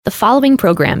The following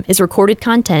program is recorded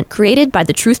content created by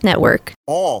the Truth Network.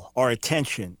 All our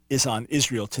attention is on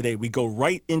Israel today. We go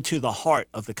right into the heart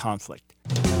of the conflict.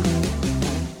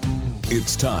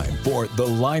 It's time for The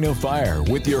Line of Fire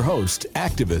with your host,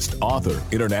 activist, author,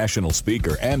 international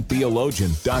speaker, and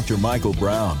theologian, Dr. Michael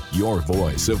Brown, your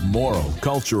voice of moral,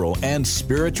 cultural, and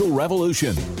spiritual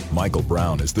revolution. Michael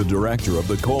Brown is the director of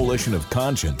the Coalition of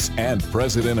Conscience and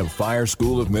president of Fire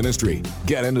School of Ministry.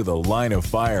 Get into The Line of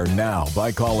Fire now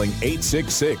by calling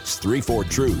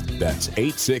 866-34-TRUTH. That's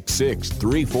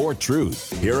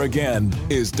 866-34-TRUTH. Here again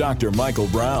is Dr. Michael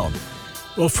Brown.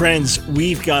 Well, friends,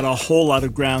 we've got a whole lot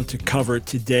of ground to cover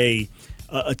today.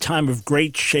 A time of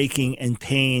great shaking and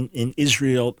pain in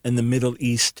Israel and the Middle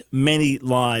East. Many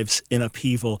lives in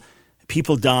upheaval,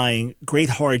 people dying, great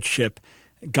hardship.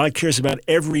 God cares about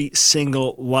every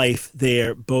single life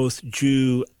there, both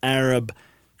Jew, Arab,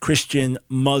 Christian,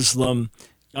 Muslim.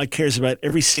 God cares about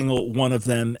every single one of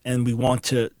them, and we want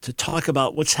to talk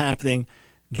about what's happening,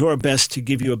 do our best to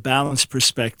give you a balanced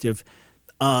perspective.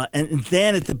 And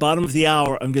then at the bottom of the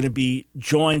hour, I'm going to be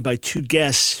joined by two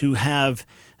guests who have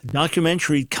a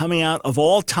documentary coming out of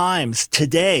all times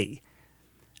today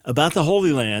about the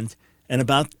Holy Land and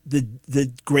about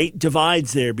the great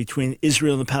divides there between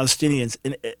Israel and the Palestinians.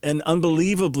 An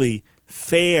unbelievably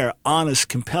fair, honest,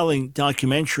 compelling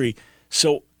documentary.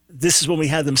 So this is when we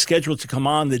had them scheduled to come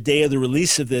on the day of the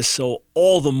release of this. So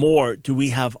all the more do we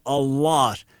have a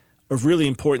lot of really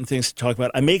important things to talk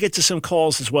about. I may get to some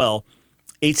calls as well.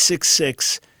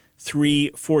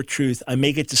 866-34-TRUTH. I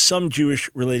may get to some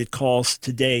Jewish-related calls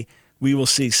today. We will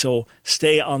see. So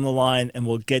stay on the line, and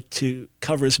we'll get to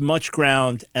cover as much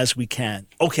ground as we can.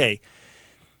 Okay,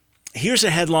 here's a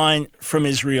headline from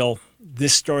Israel.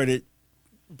 This started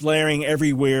blaring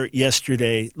everywhere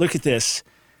yesterday. Look at this.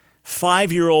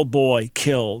 5-year-old boy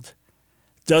killed,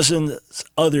 dozens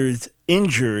others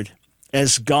injured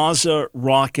as Gaza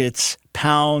rockets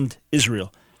pound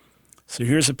Israel. So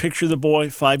here's a picture of the boy,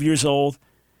 5 years old.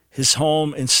 His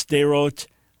home in Sderot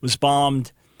was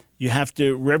bombed. You have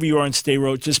to, wherever you are in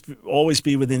Sderot, just always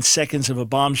be within seconds of a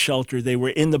bomb shelter. They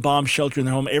were in the bomb shelter in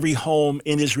their home. Every home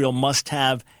in Israel must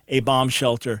have a bomb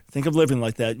shelter. Think of living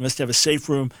like that. You must have a safe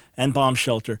room and bomb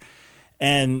shelter.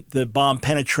 And the bomb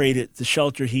penetrated the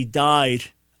shelter. He died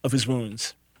of his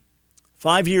wounds.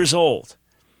 5 years old.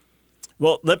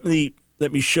 Well, let me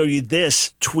show you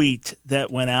this tweet that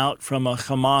went out from a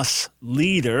Hamas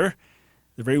leader,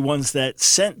 the very ones that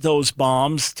sent those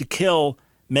bombs to kill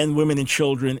men, women, and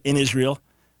children in Israel.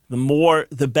 The more,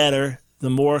 the better. The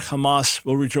more Hamas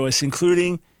will rejoice,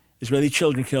 including Israeli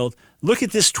children killed. Look at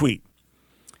this tweet.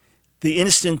 The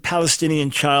innocent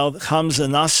Palestinian child, Hamza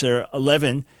Nasser,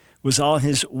 11, was on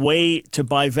his way to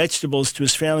buy vegetables to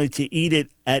his family to eat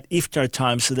it at iftar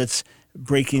time. So that's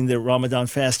breaking the Ramadan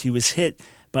fast. He was hit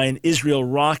by an Israel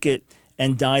rocket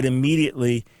and died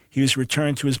immediately. He was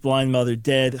returned to his blind mother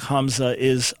dead. Hamza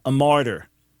is a martyr.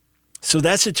 So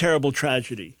that's a terrible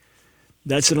tragedy.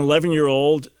 That's an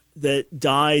 11-year-old that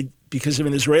died because of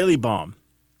an Israeli bomb.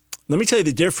 Let me tell you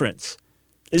the difference.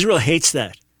 Israel hates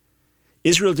that.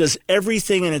 Israel does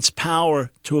everything in its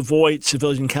power to avoid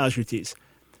civilian casualties.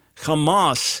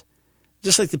 Hamas,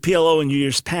 just like the PLO in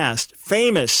years past,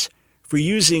 famous for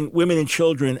using women and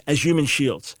children as human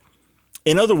shields.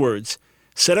 In other words,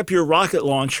 set up your rocket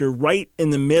launcher right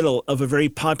in the middle of a very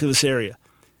populous area.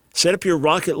 Set up your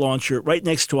rocket launcher right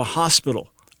next to a hospital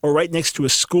or right next to a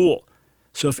school.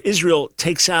 So if Israel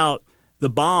takes out the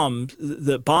bomb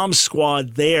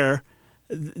squad there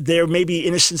may be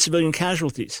innocent civilian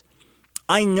casualties.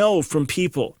 I know from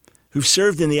people who've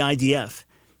served in the IDF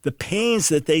the pains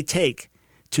that they take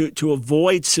to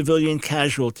avoid civilian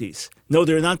casualties. No,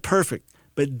 they're not perfect,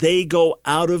 but they go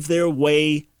out of their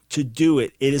way to do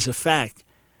it. It is a fact.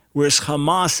 Whereas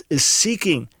Hamas is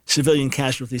seeking civilian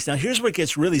casualties. Now, here's where it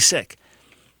gets really sick.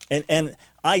 And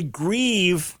I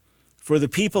grieve for the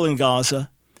people in Gaza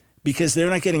because they're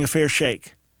not getting a fair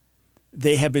shake.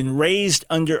 They have been raised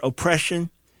under oppression.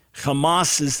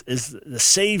 Hamas is the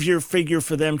savior figure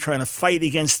for them, trying to fight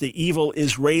against the evil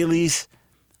Israelis.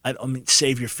 I don't mean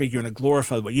savior figure in a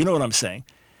glorified way. You know what I'm saying.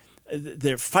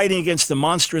 They're fighting against the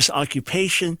monstrous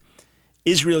occupation.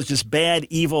 Israel is just bad,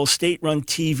 evil, state-run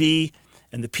TV,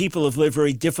 and the people have lived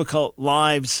very difficult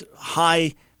lives,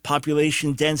 high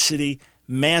population density,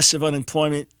 massive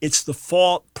unemployment. It's the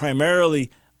fault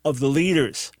primarily of the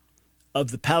leaders,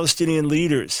 of the Palestinian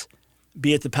leaders,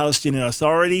 be it the Palestinian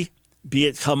Authority, be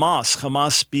it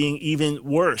Hamas being even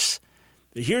worse.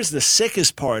 But here's the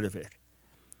sickest part of it.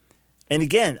 And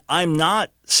again, I'm not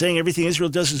saying everything Israel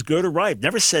does is good or right.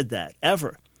 Never said that,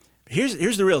 ever. But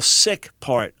here's the real sick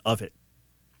part of it.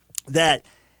 That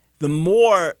the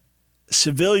more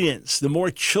civilians, the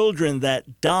more children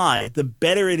that die, the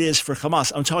better it is for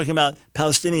Hamas. I'm talking about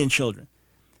Palestinian children,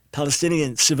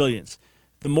 Palestinian civilians.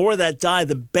 The more that die,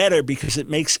 the better, because it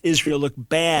makes Israel look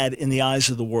bad in the eyes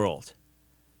of the world.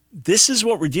 This is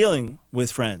what we're dealing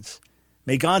with, friends.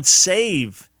 May God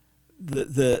save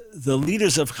the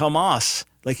leaders of Hamas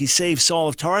like he saved Saul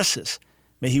of Tarsus.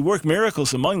 May he work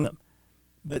miracles among them.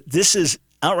 But this is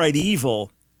outright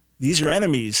evil. These are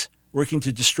enemies working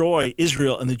to destroy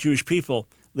Israel and the Jewish people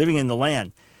living in the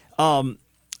land.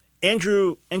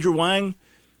 Andrew Wang,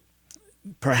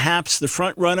 perhaps the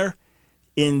front runner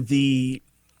in the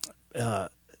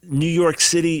New York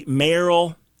City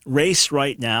mayoral race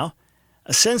right now,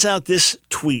 sends out this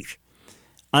tweet.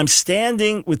 I'm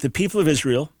standing with the people of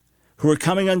Israel who are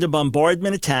coming under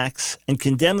bombardment attacks and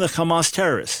condemn the Hamas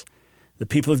terrorists. The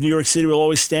people of New York City will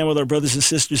always stand with our brothers and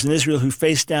sisters in Israel who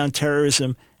face down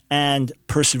terrorism and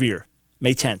persevere.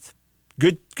 May 10th.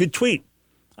 Good tweet.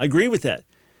 I agree with that.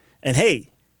 And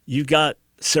hey, you've got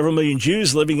several million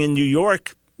Jews living in New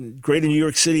York, greater New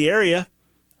York City area.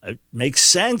 It makes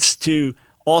sense to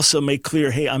also make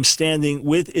clear, hey, I'm standing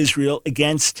with Israel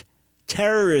against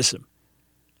terrorism.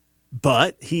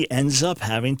 But he ends up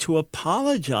having to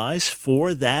apologize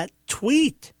for that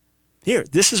tweet. Here,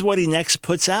 this is what he next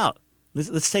puts out.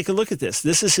 Let's take a look at this.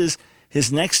 This is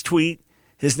his next tweet.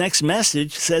 His next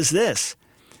message says this.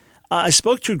 I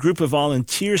spoke to a group of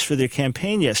volunteers for their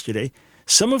campaign yesterday,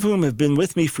 some of whom have been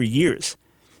with me for years.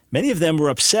 Many of them were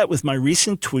upset with my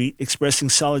recent tweet expressing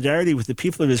solidarity with the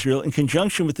people of Israel in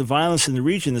conjunction with the violence in the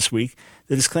region this week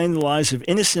that has claimed the lives of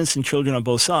innocents and children on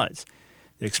both sides.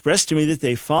 They expressed to me that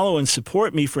they follow and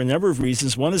support me for a number of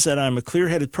reasons. One is that I'm a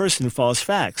clear-headed person who follows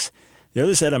facts. The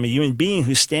other is that I'm a human being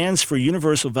who stands for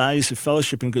universal values of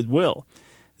fellowship and goodwill.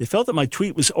 They felt that my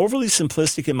tweet was overly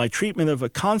simplistic in my treatment of a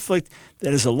conflict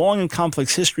that has a long and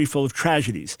complex history full of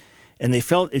tragedies, and they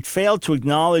felt it failed to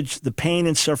acknowledge the pain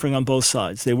and suffering on both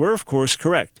sides. They were, of course,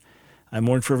 correct. I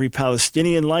mourn for every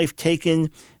Palestinian life taken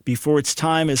before its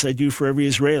time, as I do for every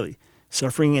Israeli.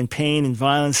 Suffering and pain and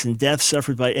violence and death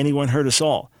suffered by anyone hurt us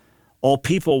all. All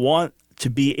people want to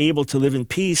be able to live in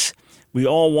peace. We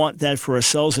all want that for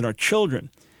ourselves and our children.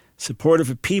 Support of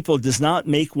a people does not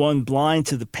make one blind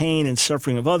to the pain and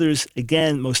suffering of others.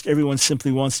 Again, most everyone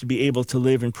simply wants to be able to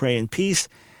live and pray in peace,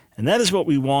 and that is what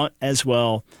we want as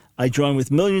well. I join with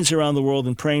millions around the world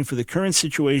in praying for the current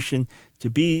situation to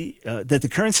be that the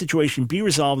current situation be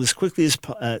resolved as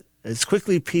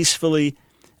quickly, peacefully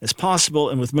as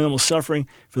possible, and with minimal suffering.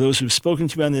 For those who've spoken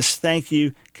to me on this, thank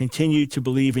you. Continue to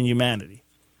believe in humanity.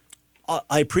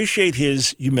 I appreciate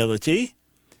his humility.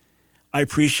 I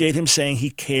appreciate him saying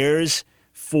he cares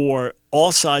for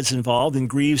all sides involved and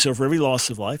grieves over every loss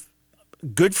of life.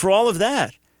 Good for all of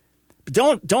that. But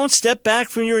don't step back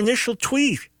from your initial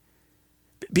tweet,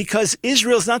 because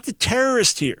Israel's not the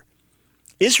terrorist here.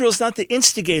 Israel's not the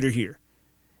instigator here.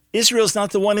 Israel's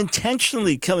not the one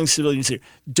intentionally killing civilians here.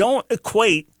 Don't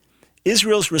equate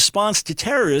Israel's response to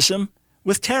terrorism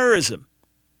with terrorism.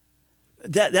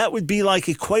 That would be like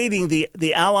equating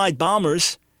the Allied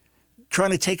bombers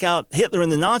trying to take out Hitler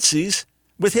and the Nazis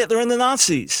with Hitler and the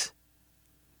Nazis.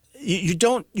 You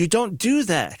don't do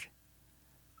that.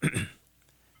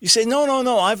 You say,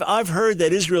 no, I've heard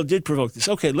that Israel did provoke this.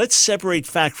 Okay, let's separate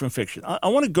fact from fiction. I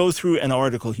want to go through an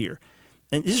article here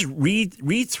and just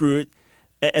read through it.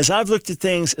 As I've looked at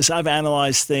things, as I've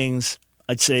analyzed things,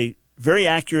 I'd say very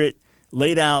accurate,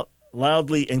 laid out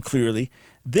loudly and clearly.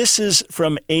 This is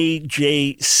from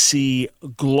AJC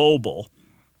Global,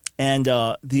 and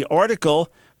the article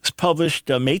was published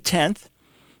May 10th,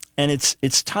 and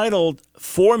it's titled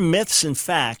 4 Myths and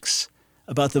Facts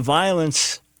About the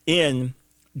Violence in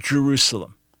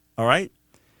Jerusalem. All right?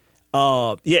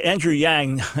 Andrew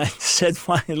Yang said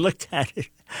when I looked at it,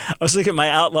 I was looking at my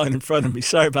outline in front of me.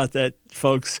 Sorry about that,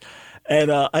 folks.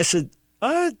 And I said,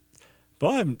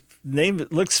 boy, name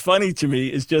that looks funny to me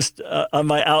is just on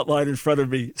my outline in front of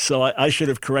me. So I should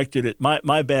have corrected it.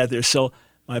 My bad there. So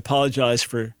my apologies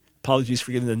for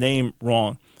getting the name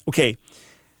wrong. Okay,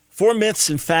 4 myths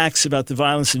and facts about the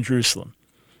violence in Jerusalem.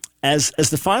 As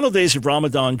the final days of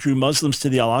Ramadan drew Muslims to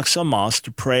the Al-Aqsa Mosque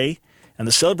to pray, and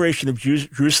the celebration of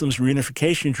Jerusalem's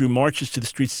reunification drew marches to the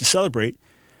streets to celebrate,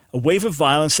 a wave of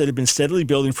violence that had been steadily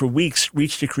building for weeks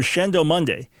reached a crescendo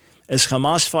Monday as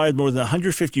Hamas fired more than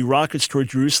 150 rockets toward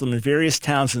Jerusalem and various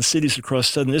towns and cities across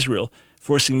southern Israel,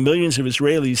 forcing millions of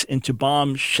Israelis into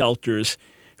bomb shelters.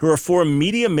 Here are 4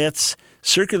 media myths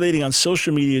circulating on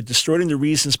social media, distorting the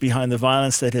reasons behind the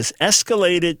violence that has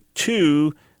escalated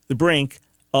to the brink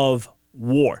of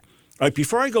war. All right,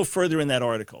 before I go further in that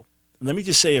article, let me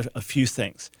just say a few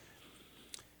things.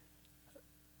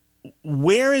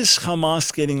 where is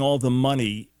Hamas getting all the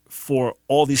money for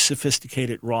all these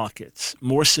sophisticated rockets,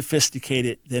 more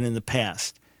sophisticated than in the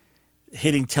past,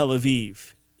 hitting Tel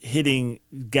Aviv, hitting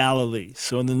Galilee,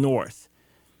 so in the north,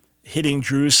 hitting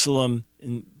Jerusalem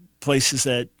in places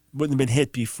that wouldn't have been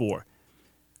hit before?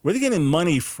 Where are they getting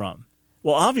money from?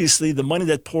 Well, obviously, the money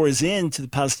that pours into the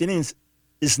Palestinians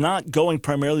is not going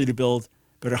primarily to build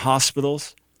better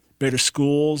hospitals, better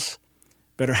schools,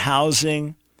 better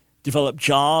housing, develop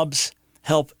jobs,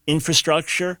 help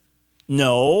infrastructure.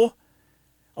 No,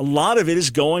 a lot of it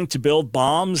is going to build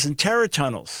bombs and terror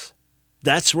tunnels.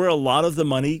 That's where a lot of the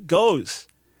money goes.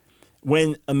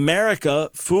 When America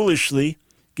foolishly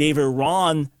gave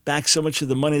Iran back so much of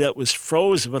the money that was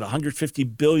froze, about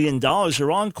 $150 billion,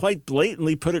 Iran quite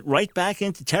blatantly put it right back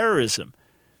into terrorism.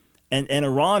 And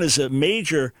Iran is a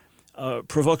major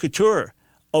provocateur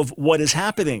of what is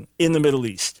happening in the Middle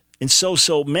East in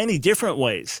so many different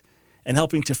ways, and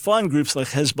helping to fund groups like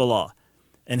Hezbollah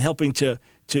and helping to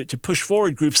push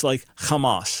forward groups like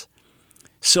Hamas.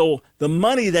 So the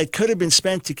money that could have been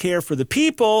spent to care for the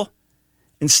people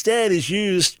instead is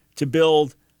used to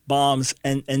build bombs,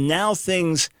 and now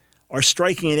things are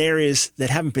striking in areas that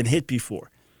haven't been hit before.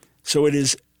 So it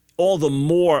is all the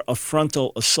more a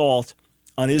frontal assault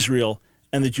on Israel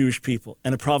and the Jewish people,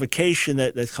 and a provocation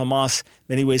that Hamas, in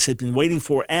many ways, had been waiting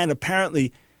for. And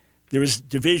apparently there is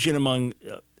division among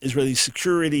Israeli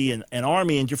security and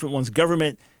army and different ones,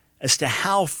 government, as to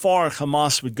how far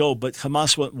Hamas would go. But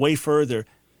Hamas went way further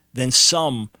than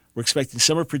some were expecting.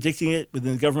 Some are predicting it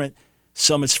within the government.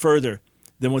 Some it's further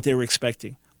than what they were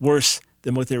expecting, worse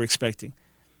than what they were expecting.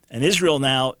 And Israel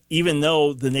now, even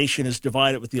though the nation is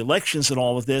divided with the elections and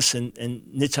all of this, and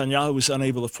Netanyahu was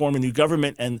unable to form a new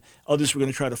government, and others were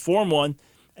going to try to form one,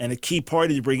 and a key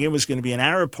party to bring in was going to be an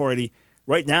Arab party,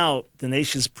 right now the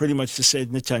nation's pretty much to say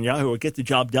to Netanyahu, or get the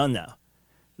job done now.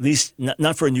 At least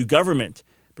not for a new government,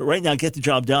 but right now get the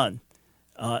job done.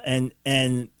 And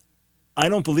I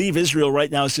don't believe Israel right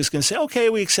now is just going to say, okay,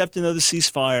 we accept another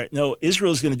ceasefire. No,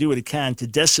 Israel is going to do what it can to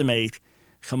decimate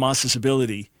Hamas's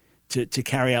ability to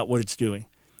carry out what it's doing,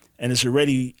 and has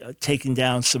already taken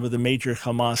down some of the major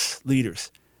Hamas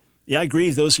leaders. Yeah, I agree.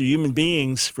 Those are human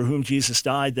beings for whom Jesus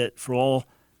died, that for all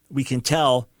we can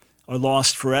tell are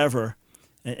lost forever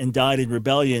and died in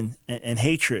rebellion and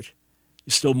hatred.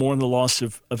 You still mourn the loss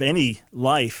of any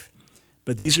life,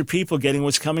 but these are people getting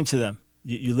what's coming to them.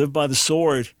 You live by the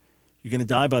sword, you're going to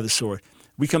die by the sword.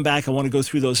 We come back, I want to go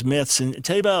through those myths and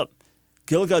tell you about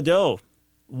Gal Gadot,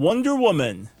 Wonder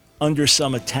Woman, under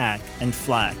some attack and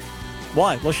flack.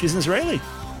 Why? Well, she's an Israeli.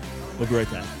 We'll be right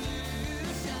back.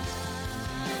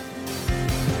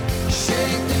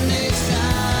 Shake the nation,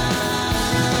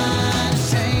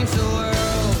 change the world.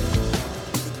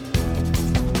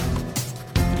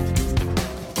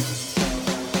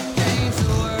 Change the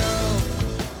world.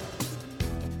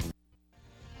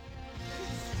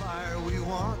 It's fire we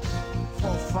want,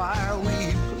 for fire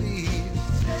we please.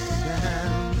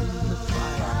 Stand in the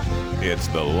fire. It's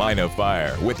The Line of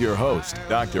Fire with your host,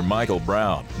 Dr. Michael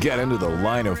Brown. Get into the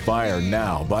Line of Fire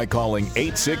now by calling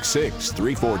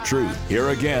 866-34-TRUTH. Here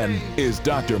again is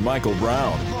Dr. Michael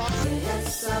Brown.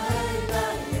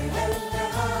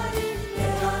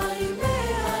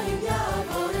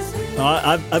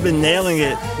 I've been nailing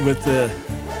it with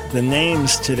the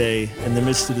names today in the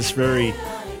midst of this very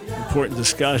important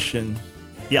discussion.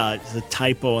 Yeah, it's a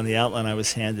typo on the outline I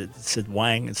was handed. It said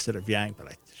Wang instead of Yang, but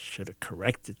I should have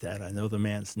corrected that. I know the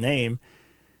man's name.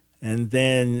 And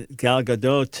then Gal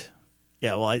Gadot.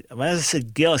 Yeah, well, when I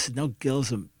said Gil, I said, no,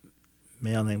 Gil's a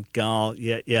male name. Gal,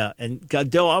 yeah. And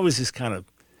Gadot, I was just kind of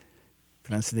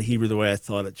pronouncing the Hebrew the way I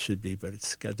thought it should be, but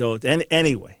it's Gadot. And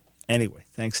anyway,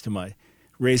 thanks to my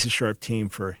razor-sharp team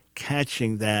for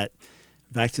catching that.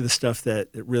 Back to the stuff that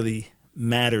really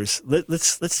matters.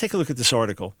 Let's take a look at this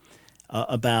article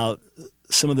about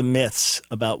some of the myths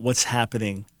about what's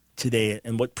happening today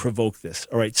and what provoked this.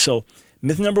 All right, so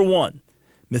myth number one,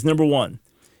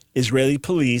 Israeli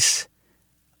police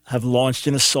have launched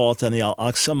an assault on the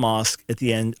Al-Aqsa Mosque at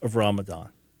the end of Ramadan.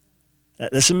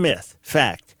 That's a myth.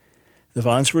 Fact. The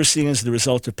violence we're seeing is the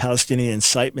result of Palestinian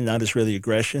incitement, not Israeli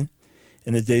aggression.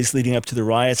 In the days leading up to the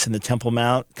riots in the Temple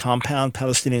Mount compound,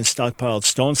 Palestinians stockpiled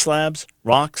stone slabs,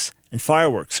 rocks, and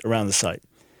fireworks around the site.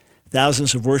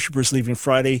 Thousands of worshippers leaving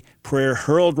Friday prayer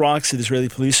hurled rocks at Israeli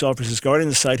police officers guarding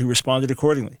the site, who responded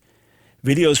accordingly.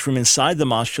 Videos from inside the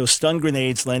mosque show stun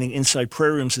grenades landing inside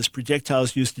prayer rooms as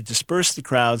projectiles used to disperse the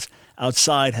crowds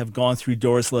outside have gone through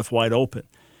doors left wide open.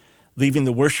 Leaving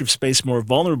the worship space more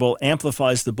vulnerable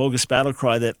amplifies the bogus battle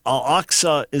cry that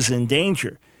Al-Aqsa is in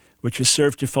danger, which has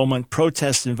served to foment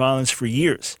protests and violence for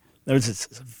years. In other words,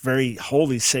 it's a very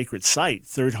holy, sacred site,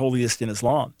 third holiest in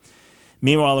Islam.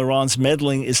 Meanwhile, Iran's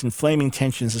meddling is inflaming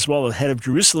tensions as well. Ahead of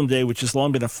Jerusalem Day, which has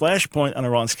long been a flashpoint on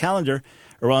Iran's calendar,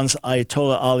 Iran's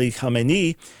Ayatollah Ali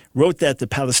Khamenei wrote that the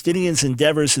Palestinians'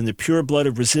 endeavors in the pure blood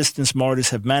of resistance martyrs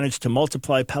have managed to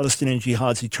multiply Palestinian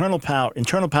jihad's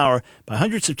internal power by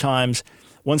hundreds of times.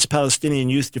 Once Palestinian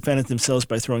youth defended themselves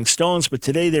by throwing stones, but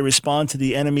today they respond to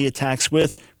the enemy attacks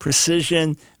with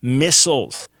precision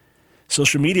missiles.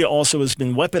 Social media also has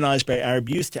been weaponized by Arab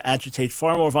youth to agitate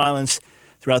far more violence.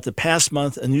 Throughout the past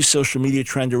month, a new social media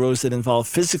trend arose that involved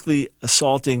physically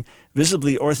assaulting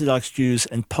visibly Orthodox Jews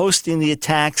and posting the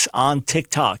attacks on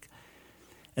TikTok.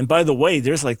 And by the way,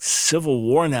 there's like civil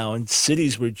war now in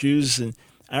cities where Jews and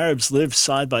Arabs live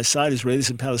side by side, Israelis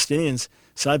and Palestinians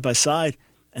side by side,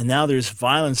 and now there's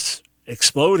violence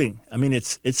exploding. I mean,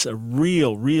 it's a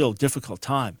real difficult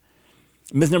time.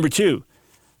 Myth number 2.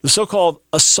 The so-called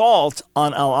assault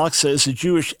on Al-Aqsa is a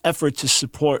Jewish effort to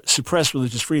suppress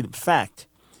religious freedom. Fact.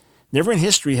 Never in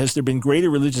history has there been greater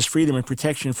religious freedom and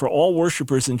protection for all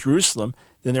worshippers in Jerusalem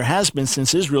than there has been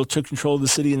since Israel took control of the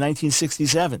city in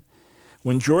 1967.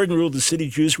 When Jordan ruled the city,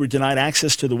 Jews were denied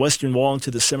access to the Western Wall and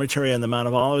to the cemetery on the Mount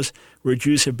of Olives, where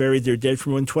Jews have buried their dead for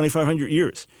more than 2,500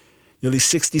 years. Nearly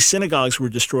 60 synagogues were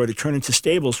destroyed or turned into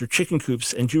stables or chicken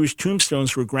coops, and Jewish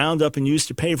tombstones were ground up and used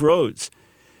to pave roads.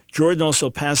 Jordan also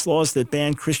passed laws that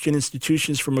banned Christian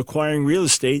institutions from acquiring real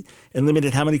estate and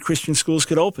limited how many Christian schools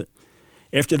could open.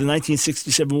 After the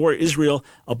 1967 war, Israel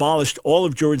abolished all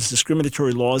of Jordan's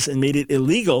discriminatory laws and made it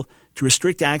illegal to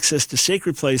restrict access to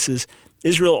sacred places.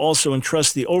 Israel also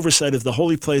entrusts the oversight of the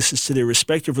holy places to their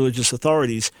respective religious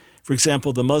authorities. For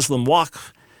example, the Muslim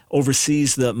Waqf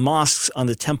oversees the mosques on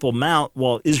the Temple Mount,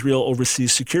 while Israel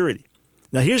oversees security.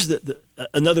 Now, here's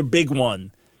another big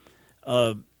one.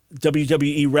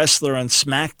 WWE wrestler on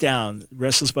SmackDown,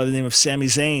 wrestles by the name of Sami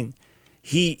Zayn.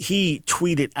 He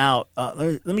tweeted out,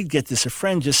 let me get this. A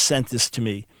friend just sent this to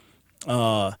me.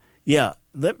 Let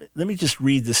me just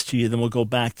read this to you, then we'll go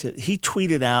back to, he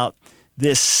tweeted out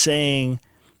this saying,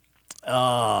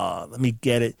 let me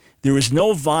get it. There is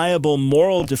no viable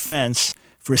moral defense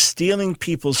for stealing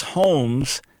people's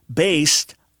homes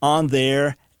based on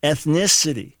their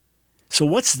ethnicity. So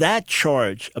what's that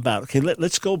charge about? Okay,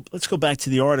 let's go back to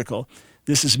the article.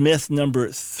 This is myth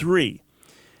number 3.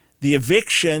 The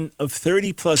eviction of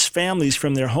 30-plus families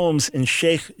from their homes in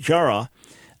Sheikh Jarrah,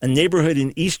 a neighborhood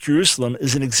in East Jerusalem,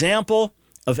 is an example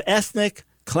of ethnic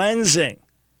cleansing.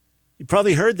 You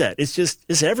probably heard that.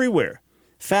 It's everywhere.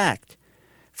 Fact.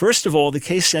 First of all, the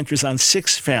case centers on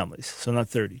 6 families, so not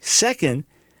 30. Second,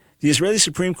 the Israeli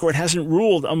Supreme Court hasn't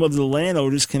ruled on whether the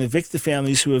landowners can evict the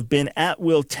families who have been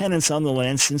at-will tenants on the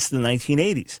land since the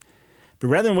 1980s. But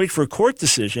rather than wait for a court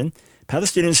decision,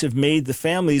 Palestinians have made the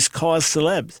families cause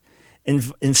celebs,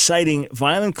 inciting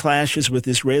violent clashes with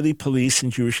Israeli police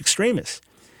and Jewish extremists.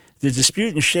 The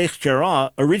dispute in Sheikh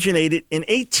Jarrah originated in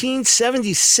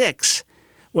 1876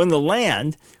 when the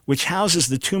land, which houses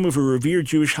the tomb of a revered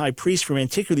Jewish high priest from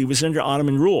antiquity, was under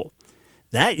Ottoman rule.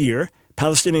 That year,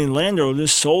 Palestinian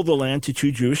landowners sold the land to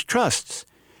 2 Jewish trusts.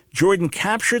 Jordan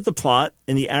captured the plot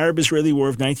in the Arab-Israeli War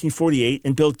of 1948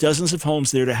 and built dozens of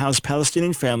homes there to house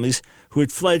Palestinian families who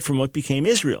had fled from what became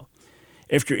Israel.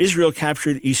 After Israel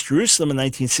captured East Jerusalem in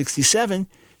 1967,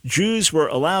 Jews were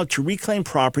allowed to reclaim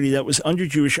property that was under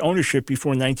Jewish ownership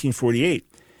before 1948.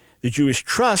 The Jewish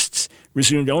trusts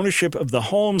resumed ownership of the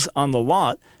homes on the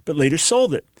lot, but later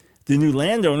sold it. The new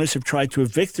landowners have tried to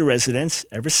evict the residents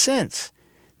ever since.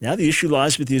 Now the issue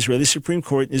lies with the Israeli Supreme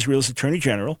Court and Israel's Attorney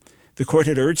General. The court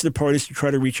had urged the parties to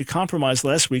try to reach a compromise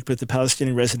last week, but the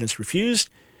Palestinian residents refused.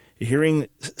 A hearing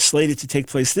slated to take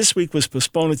place this week was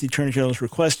postponed at the Attorney General's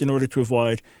request in order to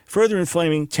avoid further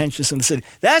inflaming tensions in the city.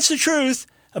 That's the truth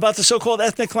about the so-called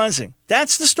ethnic cleansing.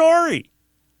 That's the story.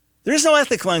 There is no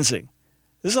ethnic cleansing.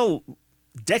 This is a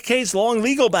decades-long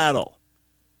legal battle.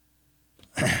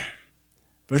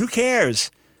 But who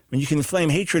cares when you can inflame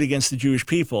hatred against the Jewish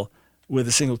people with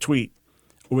a single tweet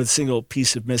or with a single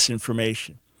piece of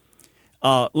misinformation?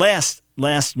 Last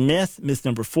myth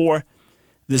number 4.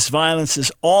 This violence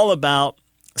is all about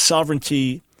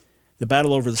sovereignty, the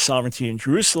battle over the sovereignty in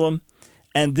Jerusalem,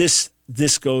 and this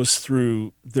goes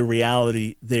through the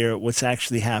reality there, what's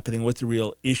actually happening, what the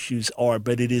real issues are.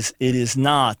 But it is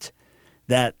not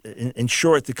that, in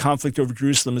short, the conflict over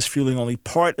Jerusalem is fueling only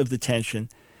part of the tension.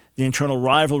 The internal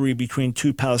rivalry between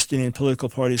 2 Palestinian political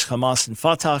parties, Hamas and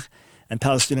Fatah, and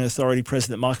Palestinian Authority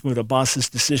President Mahmoud Abbas's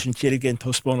decision to yet again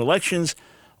postpone elections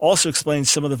also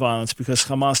explains some of the violence because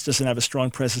Hamas doesn't have a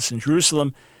strong presence in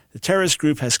Jerusalem. The terrorist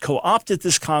group has co-opted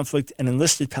this conflict and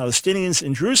enlisted Palestinians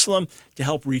in Jerusalem to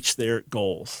help reach their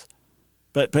goals.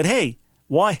 But hey,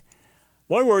 why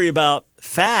worry about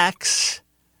facts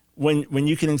when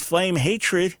you can inflame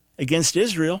hatred against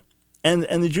Israel and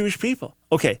the Jewish people?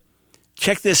 Okay,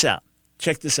 check this out.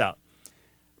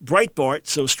 Breitbart,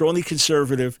 so strongly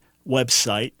conservative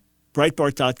website,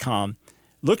 Breitbart.com.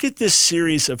 Look at this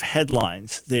series of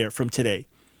headlines there from today.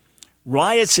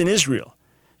 Riots in Israel.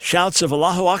 Shouts of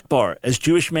Allahu Akbar as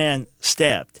Jewish man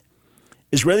stabbed.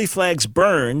 Israeli flags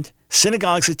burned.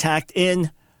 Synagogues attacked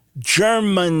in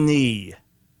Germany.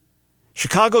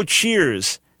 Chicago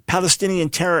cheers Palestinian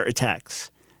terror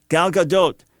attacks. Gal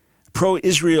Gadot,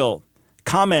 pro-Israel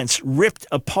comments ripped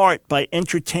apart by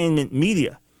entertainment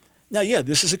media. Now, yeah,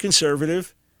 this is a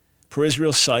conservative,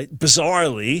 pro-Israel site.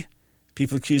 Bizarrely,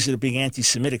 people accuse it of being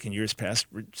anti-Semitic in years past.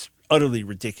 It's utterly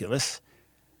ridiculous.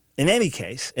 In any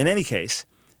case,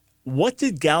 what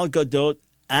did Gal Gadot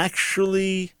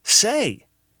actually say?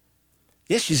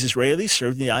 Yes, she's Israeli,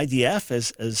 served in the IDF,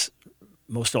 as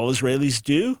most all Israelis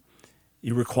do.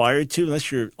 You're required to,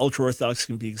 unless you're ultra-Orthodox,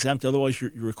 can be exempt. Otherwise,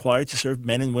 you're required to serve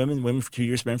men and women for 2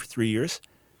 years, men for 3 years.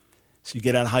 So you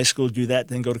get out of high school, do that,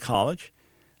 then go to college.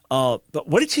 But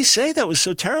what did she say that was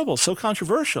so terrible, so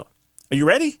controversial? Are you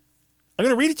ready? I'm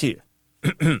going to read it to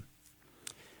you.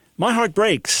 My heart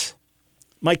breaks.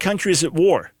 My country is at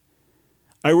war.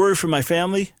 I worry for my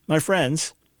family, my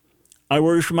friends. I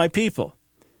worry for my people.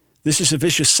 This is a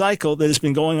vicious cycle that has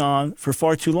been going on for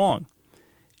far too long.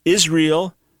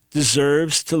 Israel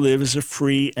deserves to live as a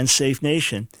free and safe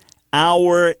nation.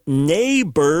 Our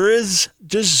neighbors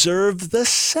deserve the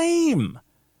same.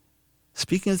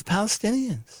 Speaking of the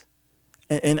Palestinians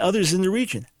and others in the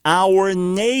region, our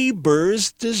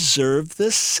neighbors deserve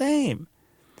the same.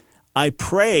 I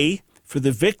pray for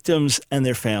the victims and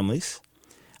their families.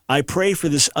 I pray for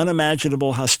this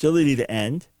unimaginable hostility to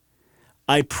end.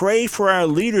 I pray for our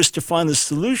leaders to find a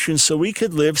solution so we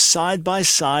could live side by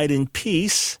side in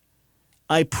peace.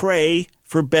 I pray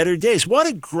for better days. What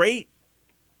a great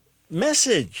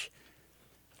message.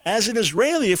 As an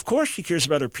Israeli, of course she cares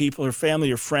about her people, her family,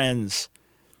 her friends.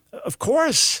 Of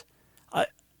course.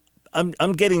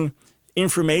 I'm getting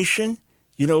information,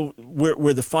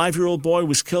 where the 5-year-old boy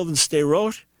was killed in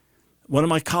Sderot. One of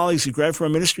my colleagues who graduated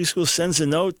from ministry school sends a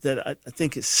note that I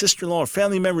think his sister-in-law or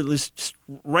family member lives just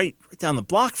right down the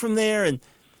block from there. And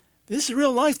this is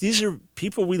real life. These are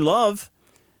people we love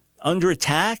under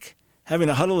attack, having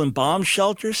to huddle in bomb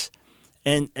shelters.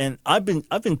 And I've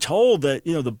been told that,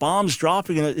 the bombs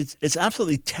dropping, and it's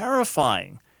absolutely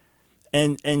terrifying.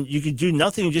 And you can do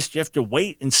nothing, you have to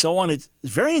wait and so on. It's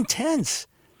very intense.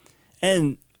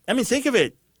 And I mean, think of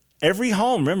it. Every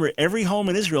home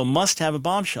in Israel must have a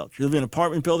bomb shelter. You live in an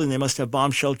apartment building, they must have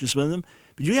bomb shelters with them.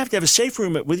 But you have to have a safe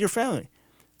room with your family.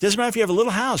 Doesn't matter if you have a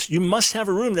little house, you must have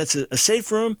a room that's a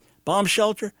safe room, bomb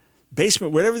shelter,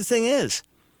 basement, whatever the thing is.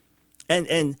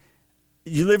 And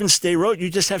you live in Sderot, you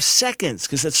just have seconds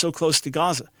because that's so close to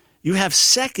Gaza. You have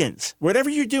seconds. Whatever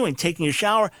you're doing, taking a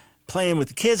shower, playing with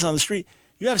the kids on the street,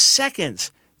 you have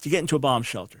seconds to get into a bomb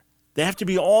shelter. They have to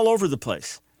be all over the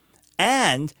place.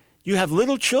 And you have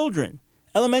little children,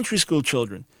 elementary school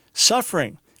children,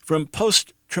 suffering from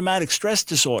post-traumatic stress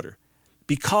disorder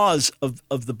because of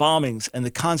the bombings and the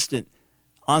constant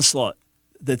onslaught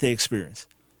that they experience.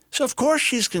 So, of course,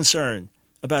 she's concerned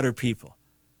about her people.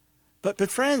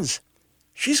 But friends,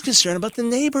 she's concerned about the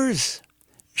neighbors.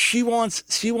 She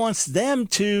wants them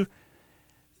to...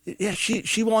 Yeah,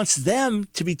 she wants them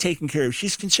to be taken care of.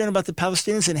 She's concerned about the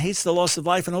Palestinians and hates the loss of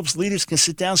life and hopes leaders can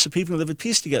sit down so people can live in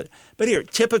peace together. But here,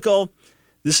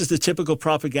 this is the typical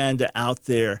propaganda out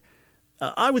there.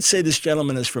 I would say this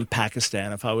gentleman is from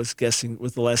Pakistan, if I was guessing,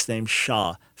 with the last name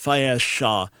Shah. Fayez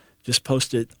Shah just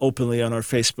posted openly on our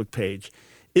Facebook page.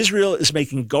 Israel is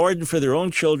making garden for their own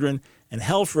children and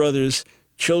hell for others'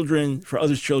 children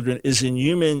is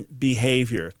inhuman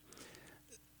behavior.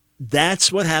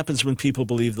 That's what happens when people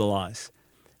believe the lies.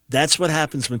 That's what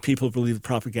happens when people believe the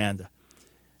propaganda.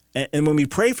 And when we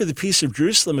pray for the peace of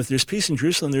Jerusalem, if there's peace in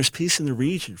Jerusalem, there's peace in the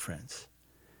region, friends.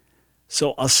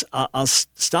 So I'll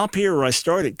stop here where I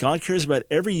started. God cares about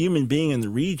every human being in the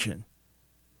region.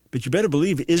 But you better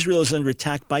believe Israel is under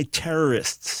attack by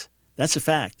terrorists. That's a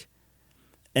fact.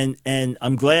 And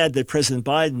I'm glad that President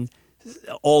Biden,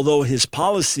 although his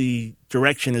policy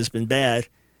direction has been bad,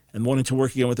 and wanting to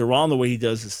work again with Iran the way he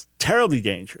does is terribly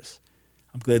dangerous.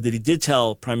 I'm glad that he did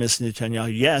tell Prime Minister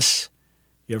Netanyahu, yes,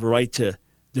 you have a right to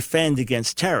defend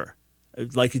against terror.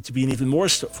 I'd like it to be an even more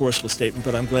forceful statement,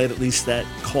 but I'm glad at least that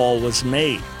call was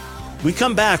made. We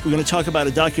come back, we're going to talk about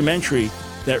a documentary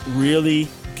that really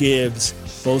gives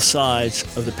both sides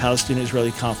of the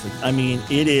Palestinian-Israeli conflict. I mean,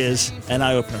 it is an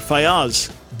eye-opener.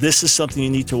 Fayaz, this is something you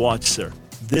need to watch, sir.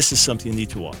 This is something you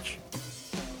need to watch.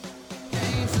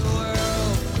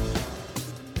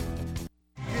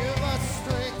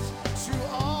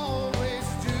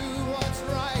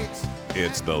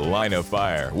 It's The Line of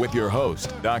Fire with your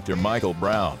host, Dr. Michael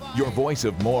Brown, your voice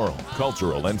of moral,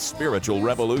 cultural, and spiritual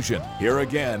revolution. Here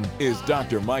again is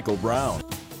Dr. Michael Brown.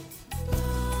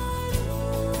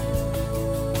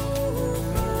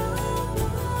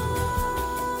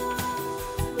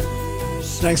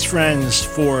 Thanks, friends,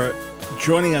 for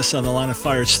joining us on The Line of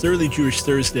Fire. It's Thoroughly Jewish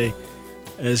Thursday,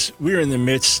 as we're in the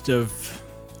midst of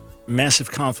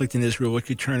massive conflict in Israel, what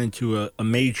could turn into a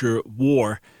major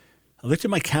war. I looked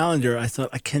at my calendar. I thought,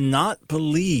 I cannot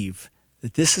believe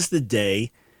that this is the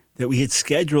day that we had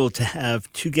scheduled to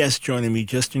have two guests joining me,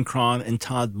 Justin Cron and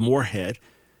Todd Moorhead,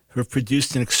 who have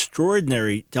produced an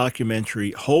extraordinary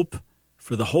documentary, Hope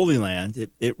for the Holy Land.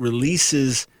 It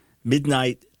releases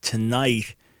midnight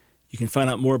tonight. You can find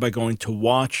out more by going to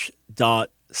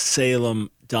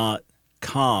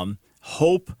watch.salem.com.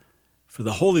 Hope for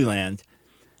the Holy Land.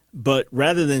 But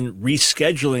rather than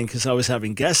rescheduling because I was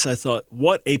having guests, I thought,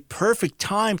 what a perfect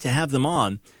time to have them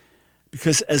on.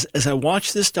 Because as I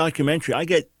watch this documentary, I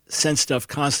get sent stuff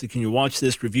constantly. Can you watch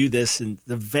this, review this? And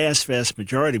the vast, vast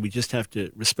majority, we just have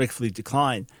to respectfully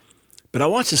decline. But I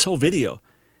watched this whole video,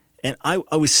 and I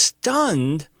was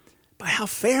stunned by how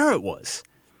fair it was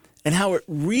and how it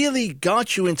really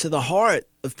got you into the heart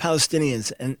of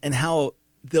Palestinians and how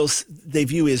they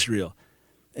view Israel.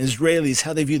 Israelis,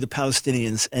 how they view the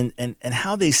Palestinians, and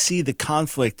how they see the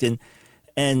conflict,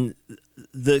 and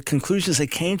the conclusions they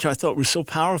came to, I thought were so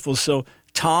powerful. So,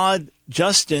 Todd,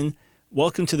 Justin,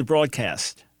 welcome to the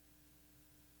broadcast.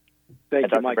 Thank you,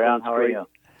 Dr. Michael. Brown. How are you?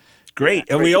 Great,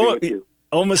 Yeah, and we you.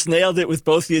 almost nailed it with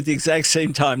both of you at the exact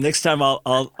same time. Next time,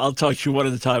 I'll talk to you one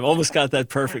at a time. Almost got that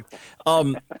perfect.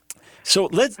 So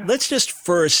let's just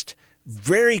first,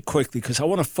 very quickly, because I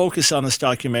want to focus on this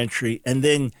documentary, and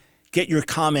then get your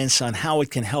comments on how it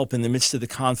can help in the midst of the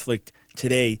conflict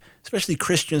today, especially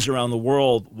Christians around the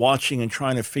world watching and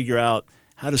trying to figure out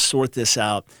how to sort this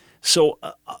out. So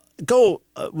go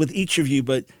with each of you,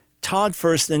 but Todd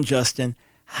first, then Justin.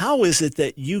 How is it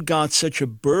that you got such a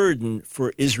burden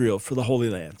for Israel, for the Holy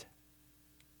Land?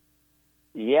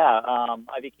 Yeah,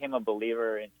 I became a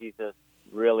believer in Jesus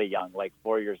really young, like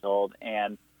 4 years old,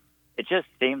 and it just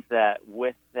seems that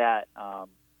with that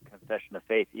confession of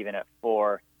faith, even at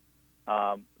 4,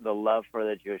 the love for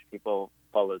the Jewish people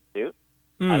followed suit.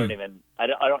 I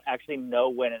don't actually know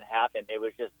when it happened. It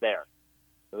was just there.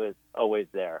 It was always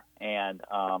there, and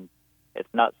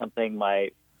it's not something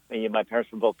my parents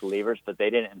were both believers, but they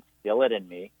didn't instill it in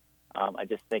me. I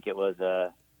just think it was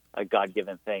a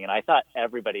God-given thing, and I thought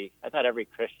every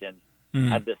Christian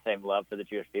had the same love for the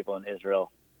Jewish people in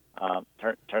Israel.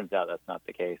 Turns out that's not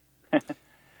the case.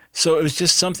 So it was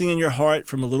just something in your heart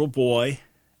from a little boy.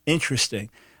 Interesting.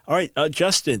 All right,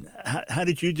 Justin, how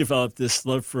did you develop this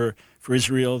love for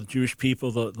Israel, the Jewish people,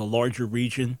 the larger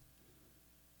region?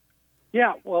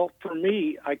 Yeah, well, for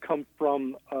me, I come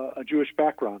from a Jewish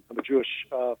background. I'm a Jewish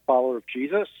follower of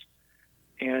Jesus.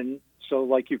 And so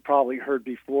like you've probably heard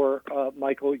before,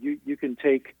 Michael, you can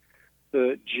take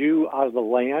the Jew out of the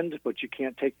land, but you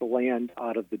can't take the land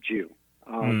out of the Jew.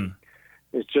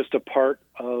 It's just a part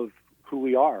of who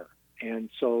we are.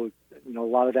 And so, a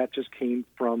lot of that just came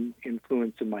from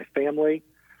influence in my family.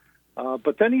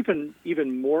 But then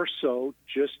even more so,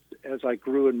 just as I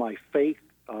grew in my faith,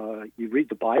 you read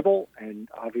the Bible, and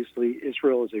obviously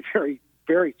Israel is a very,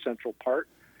 very central part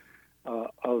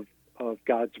of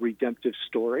God's redemptive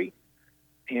story.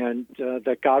 And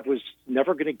that God was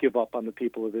never going to give up on the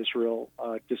people of Israel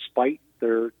despite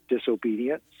their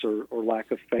disobedience or lack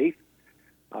of faith.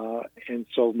 And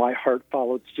so my heart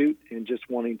followed suit in just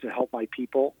wanting to help my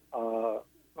people,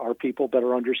 our people,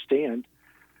 better understand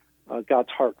God's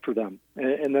heart for them.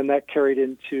 And then that carried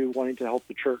into wanting to help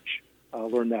the church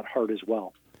learn that heart as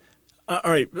well. All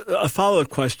right, a follow-up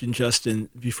question, Justin,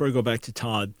 before I go back to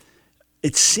Todd.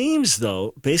 It seems,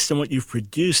 though, based on what you've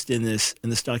produced in this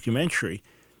documentary,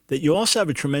 that you also have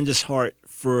a tremendous heart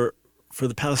for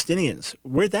the Palestinians.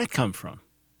 Where'd that come from?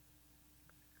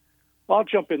 Well, I'll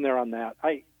jump in there on that.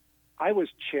 I was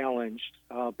challenged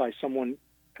by someone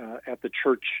at the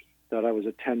church that I was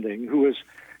attending who was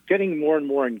getting more and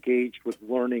more engaged with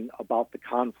learning about the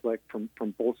conflict from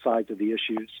both sides of the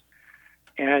issues.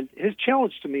 And his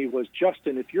challenge to me was,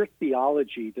 Justin, if your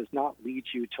theology does not lead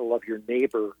you to love your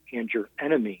neighbor and your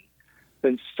enemy,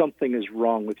 then something is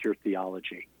wrong with your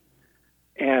theology.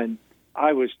 And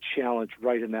I was challenged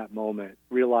right in that moment,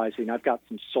 realizing I've got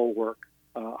some soul work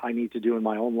I need to do in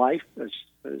my own life as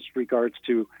regards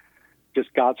to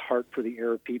just God's heart for the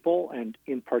Arab people, and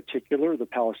in particular the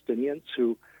Palestinians,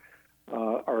 who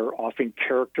are often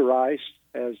characterized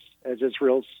as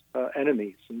Israel's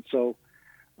enemies. And so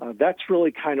that's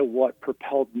really kind of what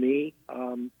propelled me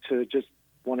to just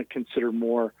want to consider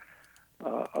more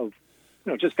of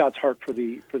just God's heart for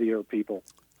the Arab people.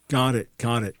 Got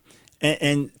it.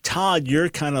 And Todd, you're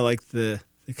kind of like the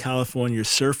California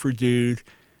surfer dude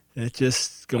that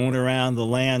just going around the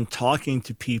land talking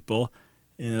to people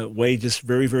in a way just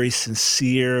very, very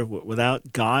sincere,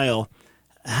 without guile.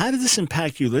 How did this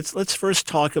impact you? Let's first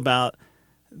talk about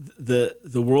the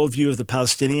worldview of the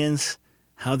Palestinians,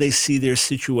 how they see their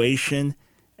situation,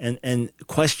 and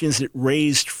questions it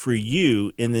raised for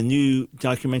you in the new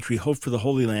documentary, Hope for the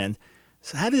Holy Land.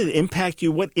 So how did it impact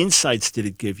you? What insights did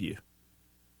it give you?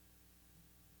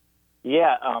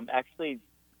 Yeah, actually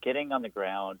getting on the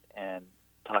ground and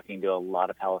talking to a lot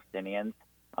of Palestinians.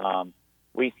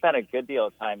 We spent a good deal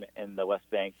of time in the West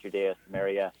Bank, Judea,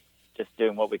 Samaria, just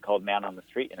doing what we called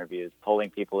man-on-the-street interviews, pulling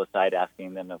people aside,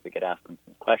 asking them if we could ask them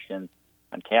some questions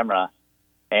on camera.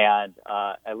 And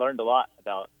I learned a lot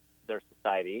about their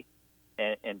society,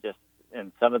 and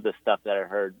some of the stuff that I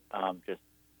heard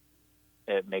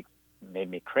it made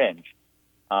me cringe.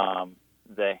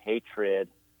 The hatred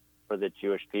for the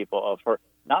Jewish people,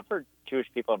 not for Jewish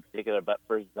people in particular, but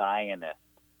for Zionists.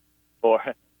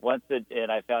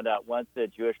 And I found out once a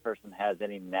Jewish person has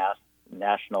any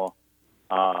national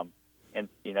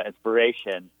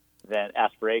aspiration, then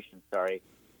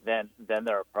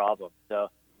they're a problem. So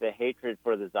the hatred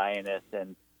for the Zionists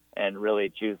and really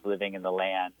Jews living in the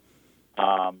land,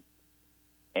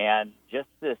 and just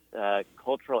this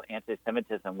cultural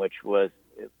anti-Semitism, which was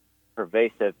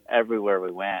pervasive everywhere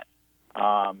we went.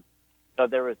 So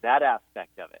there was that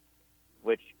aspect of it,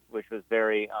 which was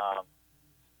very,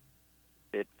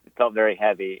 it felt very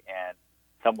heavy and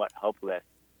somewhat hopeless.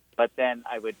 But then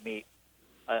I would meet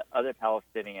other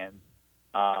Palestinians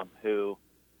who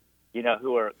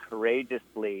are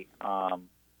courageously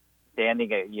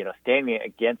standing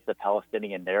against the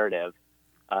Palestinian narrative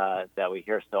that we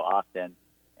hear so often,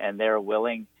 and they're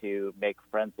willing to make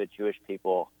friends with Jewish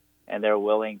people, and they're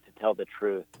willing to tell the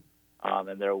truth,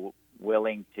 and they're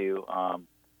willing to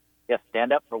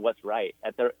stand up for what's right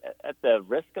at the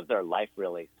risk of their life,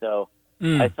 really. So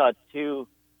I saw two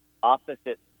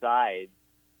opposite sides,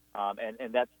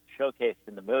 and that's showcased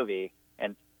in the movie,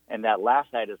 and that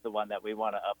last side is the one that we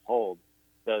want to uphold.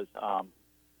 Those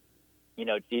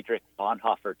Dietrich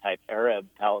Bonhoeffer type Arab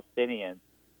Palestinians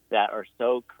that are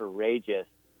so courageous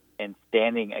in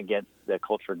standing against the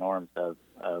culture norms of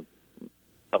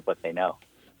what they know.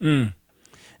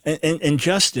 And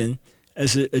Justin,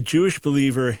 as a Jewish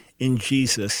believer in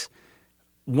Jesus,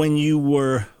 when you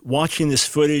were watching this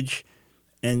footage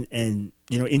and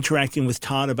interacting with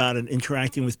Todd about it,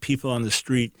 interacting with people on the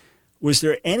street, was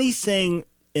there anything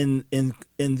in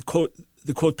quote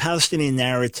the quote Palestinian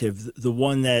narrative, the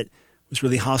one that was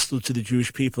really hostile to the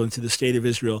Jewish people and to the state of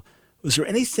Israel? Was there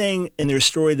anything in their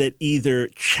story that either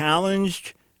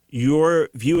challenged your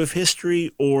view of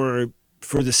history or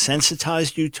further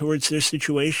sensitized you towards their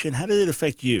situation? How did it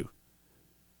affect you?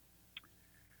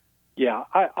 Yeah,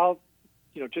 I'll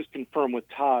just confirm with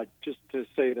Todd, just to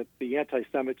say that the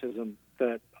anti-Semitism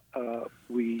that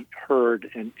we heard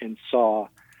and saw,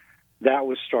 that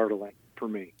was startling for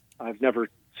me. I've never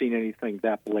seen anything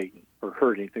that blatant or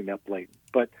heard anything that blatant.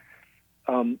 But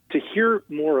to hear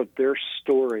more of their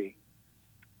story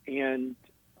and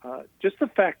just the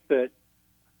fact that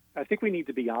I think we need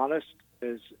to be honest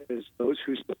as those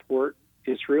who support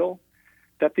Israel,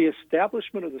 that the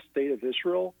establishment of the state of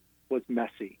Israel was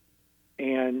messy.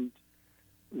 And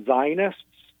Zionists,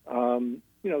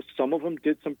 some of them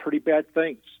did some pretty bad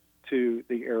things to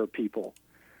the Arab people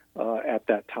at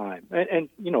that time. And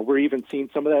we're even seeing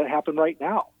some of that happen right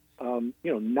now.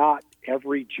 Not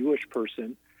every Jewish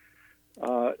person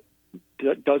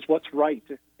does what's right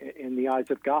in the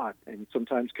eyes of God, and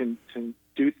sometimes can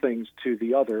do things to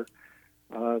the other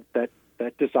that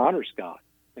dishonors God.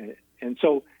 And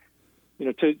so,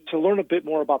 to learn a bit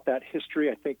more about that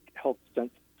history, I think helped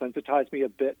sensitize me a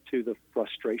bit to the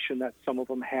frustration that some of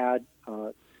them had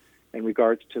in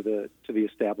regards to the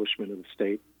establishment of the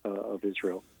state of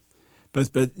Israel.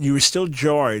 But you were still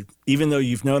jarred, even though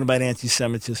you've known about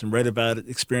anti-Semitism, read about it,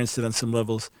 experienced it on some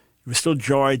levels. You were still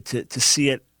jarred to see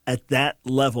it at that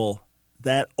level,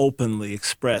 that openly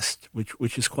expressed,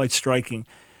 which is quite striking.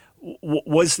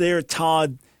 Was there,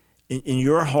 Todd, in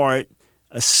your heart,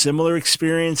 a similar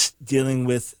experience dealing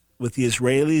with the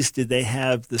Israelis? Did they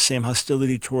have the same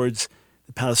hostility towards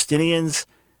the Palestinians?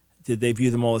 Did they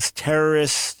view them all as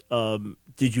terrorists?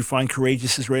 Did you find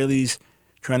courageous Israelis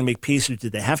trying to make peace, or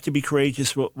did they have to be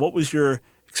courageous? What was your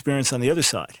experience on the other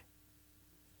side?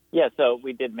 Yeah, so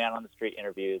we did man-on-the-street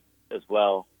interviews as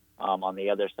well on the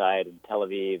other side in Tel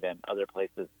Aviv and other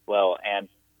places as well. And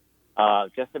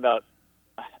just about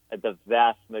the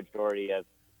vast majority of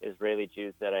Israeli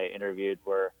Jews that I interviewed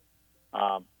were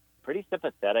pretty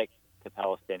sympathetic to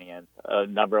Palestinians. A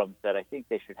number of them said, I think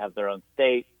they should have their own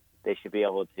state. They should be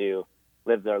able to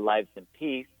live their lives in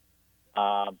peace.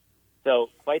 So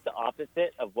quite the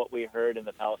opposite of what we heard in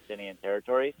the Palestinian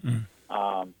territories.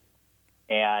 And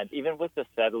even with the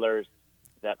settlers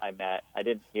that I met, I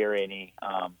didn't hear any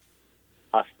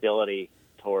hostility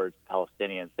towards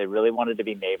Palestinians. They really wanted to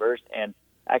be neighbors. And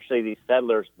actually, these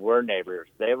settlers were neighbors.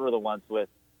 They were the ones with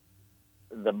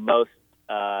the most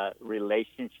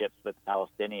relationships with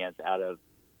Palestinians out of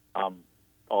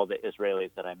all the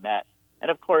Israelis that I met.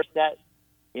 And of course, that,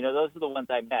 those are the ones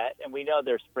I met. And we know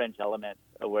there's fringe elements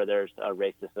where there's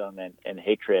racism and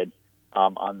hatred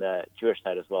on the Jewish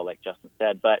side as well, like Justin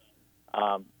said, but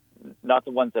not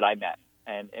the ones that I met.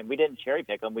 And we didn't cherry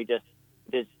pick them. We just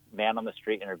did man on the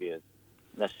street interviews.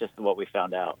 That's just what we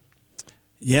found out.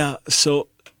 Yeah. So,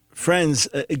 friends,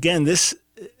 again, this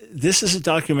is a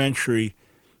documentary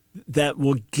that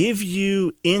will give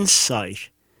you insight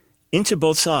into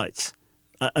both sides.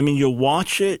 I mean, you'll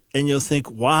watch it and you'll think,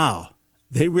 wow,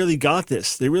 they really got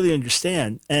this. They really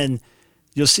understand. And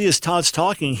you'll see as Todd's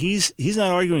talking, he's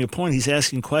not arguing a point. He's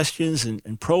asking questions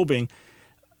and probing.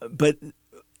 But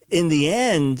in the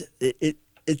end, it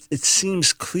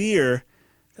seems clear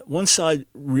that one side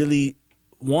really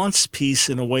wants peace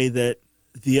in a way that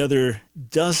the other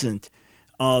doesn't.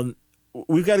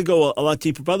 We've got to go a lot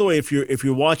deeper. By the way, if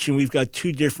you're watching, we've got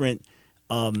two different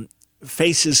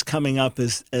faces coming up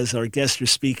as our guests are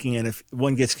speaking, and if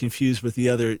one gets confused with the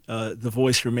other, the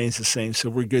voice remains the same, so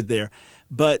we're good there.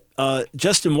 But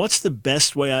Justin, what's the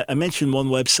best way? I mentioned one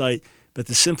website, but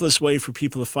the simplest way for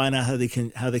people to find out how they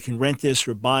can rent this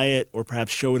or buy it or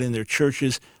perhaps show it in their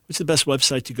churches. What's the best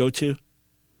website to go to?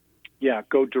 Yeah,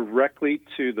 go directly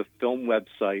to the film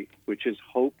website, which is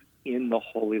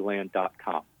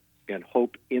hopeintheholyland.com. And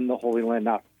hopeintheholyland,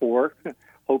 not for,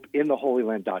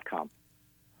 hopeintheholyland.com.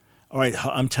 All right,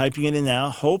 I'm typing it in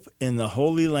now,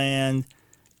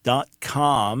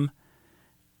 hopeintheholyland.com.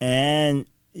 And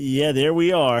yeah, there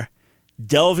we are,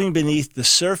 delving beneath the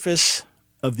surface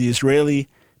of the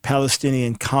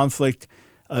Israeli-Palestinian conflict.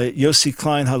 Yossi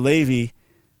Klein Halevi,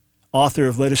 author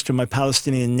of Letters to My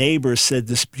Palestinian Neighbor, said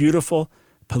this beautiful,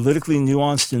 politically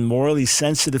nuanced and morally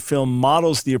sensitive film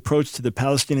models the approach to the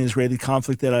Palestinian-Israeli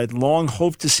conflict that I'd long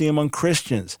hoped to see among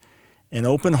Christians, an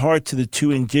open heart to the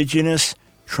two indigenous,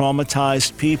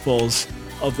 traumatized peoples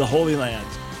of the Holy Land.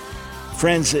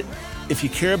 Friends, if you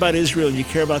care about Israel and you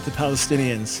care about the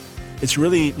Palestinians, it's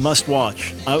really must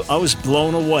watch. I was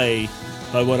blown away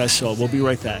by what I saw. We'll be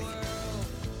right back.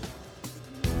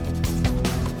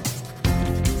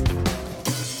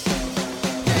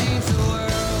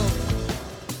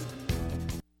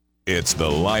 It's The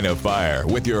Line of Fire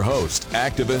with your host,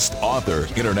 activist, author,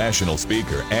 international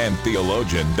speaker, and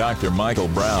theologian, Dr. Michael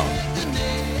Brown.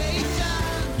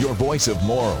 Your voice of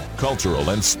moral, cultural,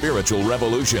 and spiritual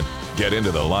revolution. Get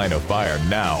into The Line of Fire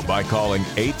now by calling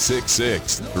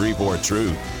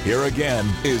 866-34-TRUTH. Here again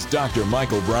is Dr.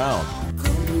 Michael Brown.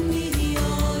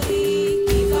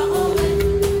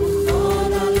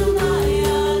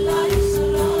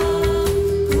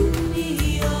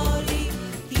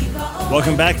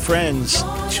 Welcome back, friends,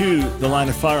 to The Line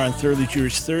of Fire on Thoroughly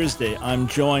Jewish Thursday. I'm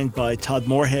joined by Todd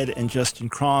Moorhead and Justin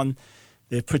Cron.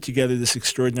 They've put together this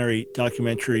extraordinary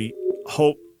documentary,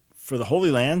 Hope for the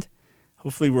Holy Land.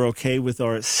 Hopefully we're okay with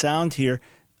our sound here.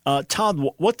 Todd,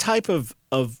 what type of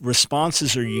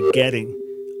responses are you getting?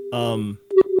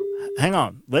 Hang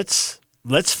on. Let's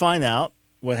find out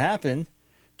what happened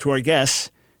to our guests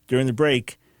during the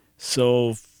break.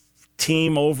 So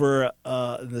team over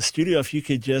in the studio, if you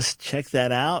could just check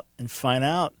that out and find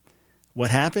out what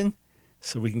happened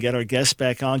so we can get our guests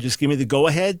back on. Just give me the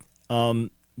go-ahead when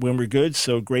we're good.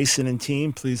 So Grayson and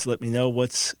team, please let me know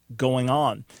what's going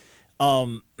on.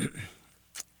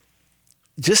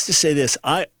 Just to say this,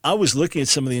 I was looking at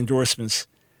some of the endorsements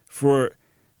for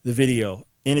the video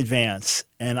in advance,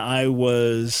 and I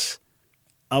was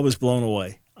blown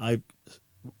away. And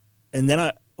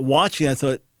then watching, I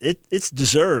thought it's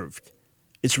deserved.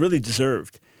 It's really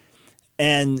deserved.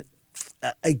 And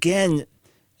again,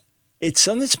 it's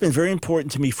something that's been very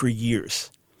important to me for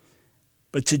years.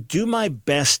 But to do my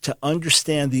best to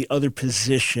understand the other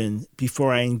position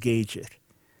before I engage it,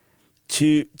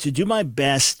 to do my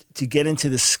best to get into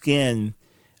the skin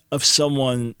of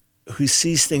someone who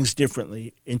sees things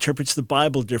differently, interprets the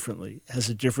Bible differently, has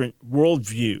a different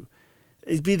worldview.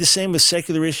 It'd be the same with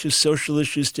secular issues, social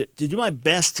issues, to do my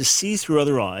best to see through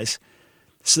other eyes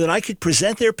so that I could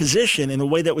present their position in a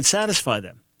way that would satisfy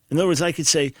them. In other words, I could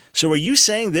say, so are you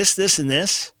saying this, this, and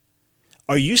this?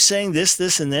 Are you saying this,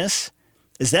 this, and this?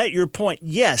 Is that your point?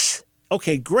 Yes.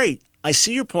 Okay, great. I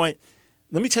see your point.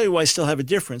 Let me tell you why I still have a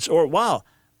difference. Or, wow,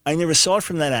 I never saw it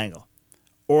from that angle.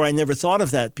 Or I never thought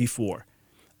of that before.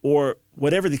 Or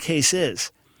whatever the case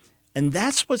is. And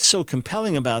that's what's so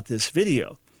compelling about this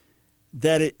video,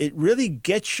 that it really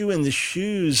gets you in the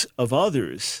shoes of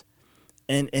others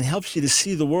and helps you to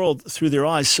see the world through their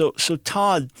eyes. So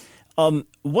Todd,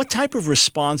 what type of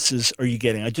responses are you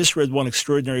getting? I just read one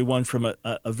extraordinary one from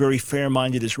a very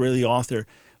fair-minded Israeli author.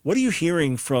 What are you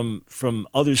hearing from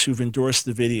others who've endorsed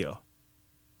the video?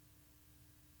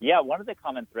 Yeah, one of the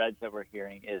common threads that we're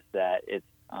hearing is that it's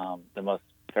the most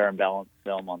fair and balanced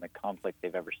film on the conflict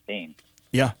they've ever seen.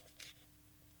 Yeah.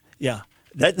 Yeah.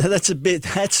 That's a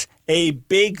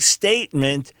big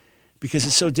statement, because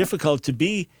it's so difficult to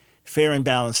be fair and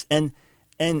balanced. And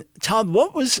Todd,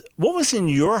 what was in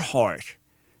your heart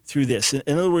through this?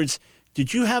 In other words,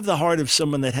 did you have the heart of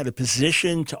someone that had a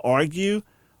position to argue,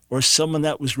 or someone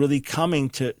that was really coming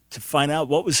to find out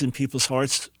what was in people's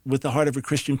hearts, with the heart of a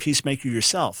Christian peacemaker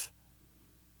yourself?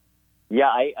 Yeah,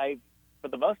 I for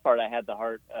the most part, I had the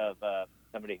heart of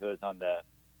somebody who was on the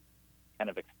kind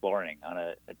of exploring, on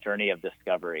a journey of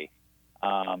discovery.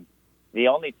 The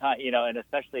only time, and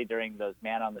especially during those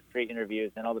man on the street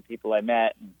interviews and all the people I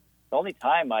met, the only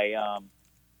time I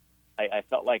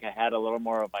felt like I had a little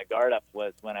more of my guard up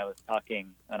was when I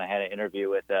had an interview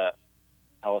with a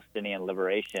Palestinian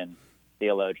liberation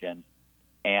theologian,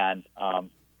 and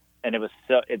it was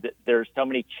there's so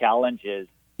many challenges.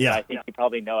 Yeah, I think you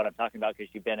probably know what I'm talking about,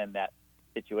 because you've been in that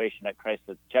situation at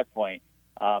Christ's Checkpoint.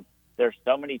 There's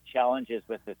so many challenges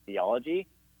with the theology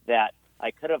that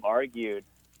I could have argued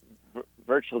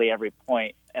virtually every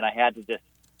point, and I had to just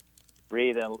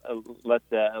breathe and let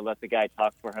the guy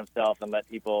talk for himself and let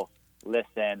people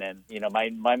listen. And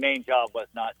my main job was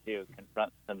not to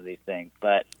confront some of these things,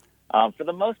 but for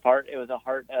the most part, it was a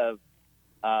heart of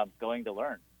going to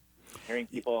learn, hearing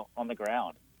people on the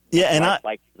ground. Yeah, and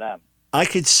I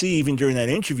could see even during that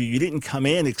interview, you didn't come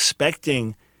in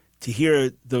expecting to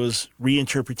hear those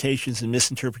reinterpretations and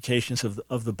misinterpretations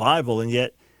of the Bible, and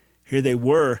yet here they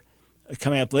were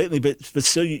coming up lately. But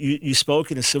still, you spoke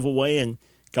in a civil way and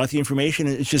got the information,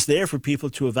 and it's just there for people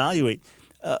to evaluate.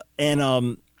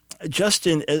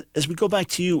 Justin, as we go back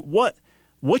to you,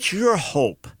 what's your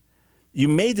hope? You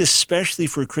made this especially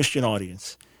for a Christian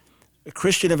audience.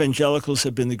 Christian evangelicals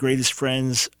have been the greatest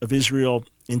friends of Israel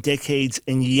in decades,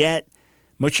 and yet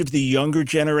much of the younger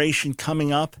generation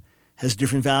coming up has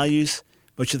different values.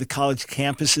 Much of the college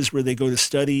campuses where they go to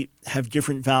study have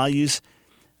different values.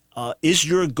 Is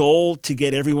your goal to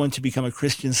get everyone to become a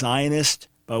Christian Zionist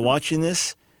by watching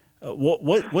this?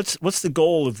 What's the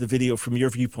goal of the video from your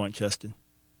viewpoint, Justin?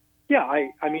 Yeah,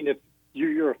 I mean, if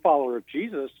you're a follower of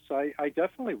Jesus, I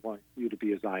definitely want you to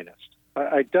be a Zionist.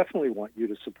 I definitely want you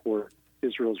to support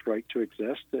Israel's right to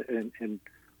exist. And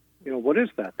what is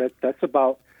that? That's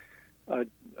about a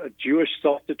Jewish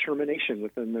self-determination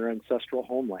within their ancestral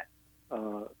homeland.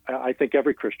 I think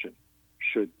every Christian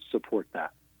should support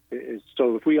that.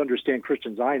 So if we understand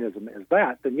Christian Zionism as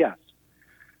that, then yes.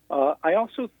 I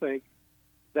also think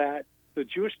that the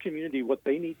Jewish community, what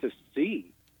they need to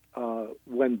see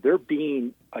when they're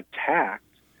being attacked,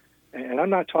 and I'm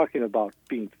not talking about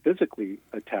being physically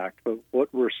attacked, but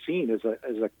what we're seeing is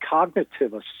a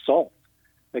cognitive assault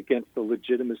against the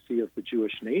legitimacy of the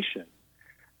Jewish nation,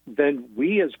 then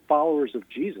we as followers of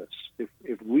Jesus,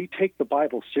 if we take the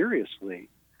Bible seriously,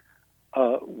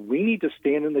 we need to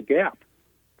stand in the gap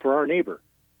for our neighbor,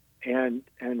 and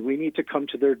we need to come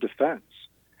to their defense.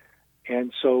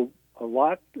 And so a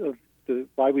lot of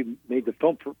why we made the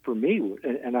film for me,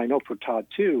 and I know for Todd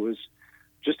too, is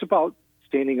just about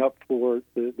standing up for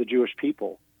the Jewish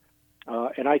people.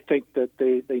 And I think that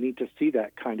they need to see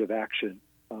that kind of action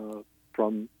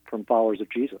from followers of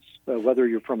Jesus, whether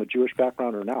you're from a Jewish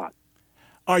background or not.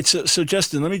 All right, so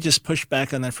Justin, let me just push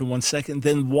back on that for 1 second.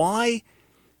 Then why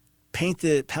paint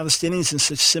the Palestinians in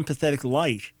such sympathetic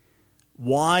light?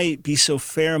 Why be so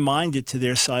fair-minded to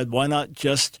their side? Why not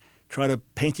just try to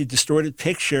paint a distorted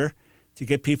picture to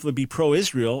get people to be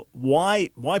pro-Israel? Why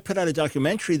put out a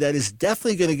documentary that is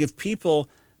definitely going to give people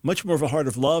much more of a heart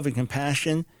of love and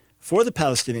compassion for the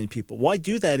Palestinian people? Why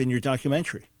do that in your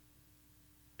documentary?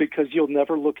 Because you'll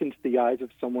never look into the eyes of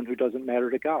someone who doesn't matter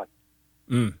to God.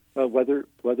 Whether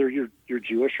you're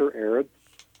Jewish or Arab,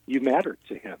 you matter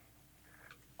to Him.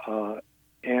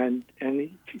 And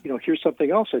here's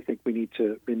something else I think we need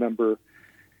to remember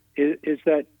is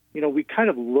that we kind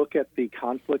of look at the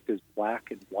conflict as black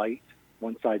and white,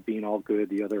 one side being all good,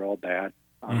 the other all bad,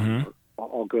 or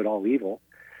all good, all evil.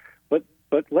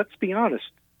 But let's be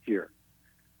honest here.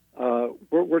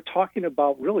 We're we're talking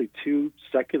about really two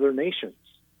secular nations.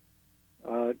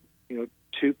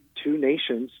 Two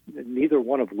nations, neither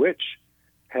one of which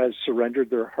has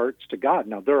surrendered their hearts to God.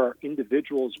 Now, there are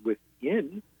individuals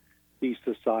within these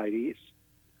societies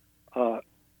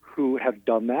who have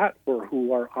done that, or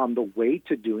who are on the way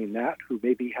to doing that, who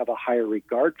maybe have a higher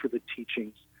regard for the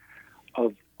teachings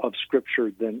of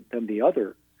Scripture than the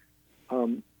other.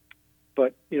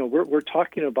 But we're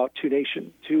talking about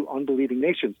two unbelieving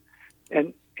nations,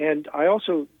 and I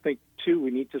also think too we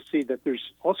need to see that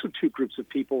there's also two groups of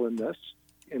people in this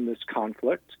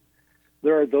conflict.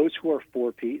 There are those who are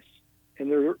for peace,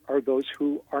 and there are those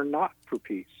who are not for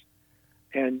peace.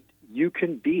 And you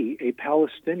can be a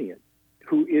Palestinian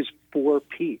who is for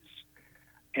peace.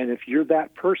 And if you're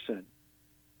that person,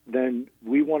 then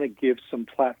we want to give some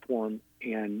platform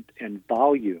and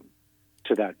volume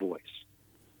to that voice.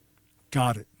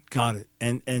 Got it.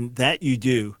 And that you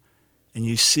do. And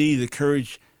you see the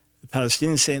courage of the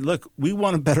Palestinians saying, look, we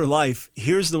want a better life.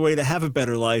 Here's the way to have a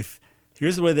better life.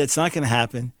 Here's the way that's not going to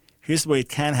happen. Here's the way it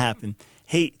can happen.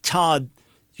 Hey, Todd,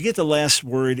 you get the last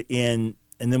word in,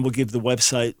 and then we'll give the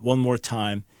website one more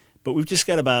time. But we've just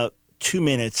got about 2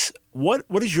 minutes. What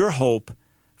is your hope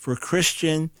for a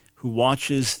Christian who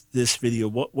watches this video?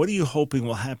 What are you hoping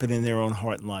will happen in their own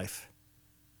heart and life?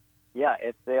 Yeah,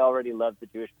 if they already love the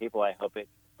Jewish people, I hope it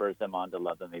spurs them on to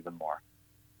love them even more.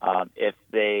 If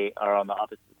they are on the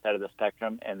opposite side of the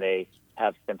spectrum and they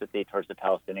have sympathy towards the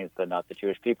Palestinians but not the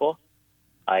Jewish people,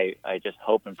 I just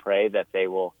hope and pray that they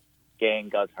will gain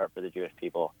God's heart for the Jewish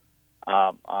people.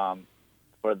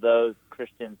 For those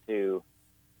Christians who,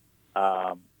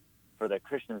 for the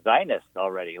Christian Zionists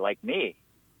already, like me,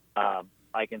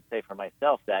 I can say for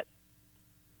myself that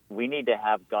we need to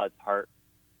have God's heart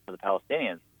for the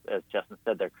Palestinians. As Justin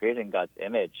said, they're created in God's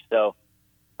image. So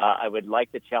I would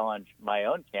like to challenge my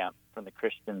own camp from the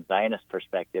Christian Zionist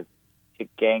perspective to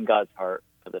gain God's heart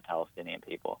for the Palestinian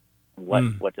people.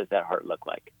 What does that heart look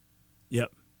like?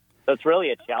 Yep. So it's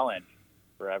really a challenge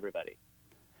for everybody.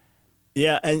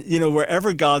 Yeah, and,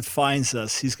 wherever God finds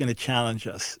us, he's going to challenge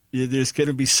us. There's going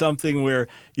to be something where,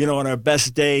 on our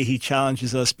best day, he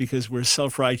challenges us because we're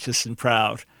self-righteous and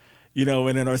proud.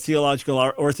 And in our theological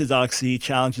orthodoxy, he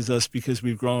challenges us because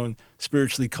we've grown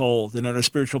spiritually cold. And in our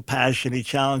spiritual passion, he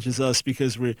challenges us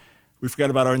because we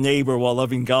forgot about our neighbor while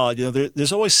loving God.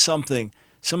 There's always something,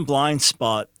 some blind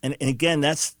spot. And again,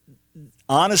 that's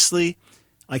honestly,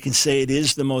 I can say it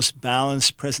is the most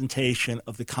balanced presentation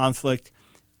of the conflict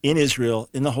in Israel,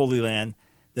 in the Holy Land,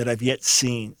 that I've yet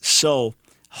seen. So,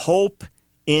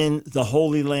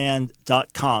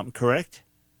 hopeintheholyland.com, correct?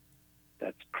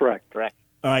 That's correct. Correct.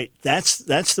 All right, that's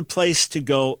the place to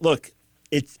go. Look,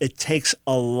 it takes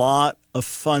a lot of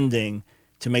funding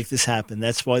to make this happen.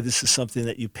 That's why this is something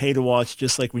that you pay to watch,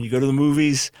 just like when you go to the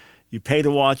movies, you pay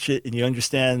to watch it, and you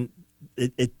understand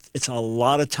it's a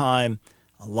lot of time,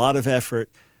 a lot of effort,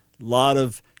 a lot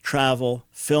of travel,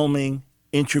 filming,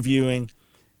 interviewing,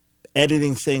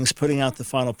 editing things, putting out the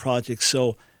final project.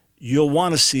 So you'll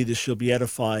want to see this. You'll be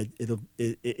edified.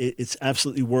 It's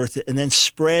absolutely worth it. And then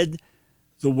spread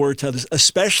the word to others,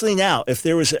 especially now. If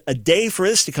there was a day for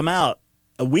this to come out,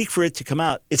 a week for it to come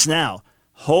out, it's now.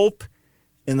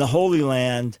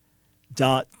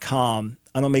 Hopeintheholyland.com.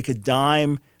 I don't make a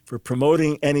dime for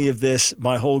promoting any of this.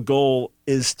 My whole goal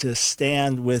is to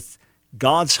stand with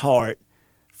God's heart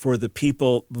for the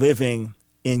people living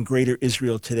in greater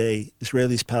Israel today,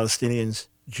 Israelis, Palestinians,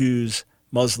 Jews,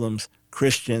 Muslims,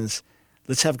 Christians.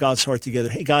 Let's have God's heart together.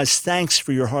 Hey, guys, thanks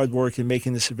for your hard work in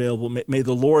making this available. May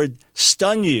the Lord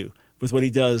stun you with what he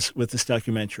does with this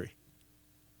documentary.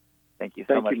 Thank you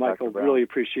so much, Thank you, Michael. Dr. Brown. Really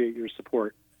appreciate your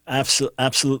support.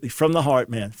 Absolutely. From the heart,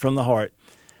 man. From the heart.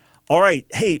 All right.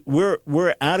 Hey, we're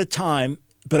out of time,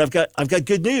 but I've got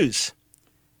good news.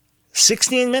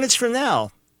 16 minutes from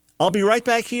now, I'll be right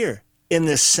back here in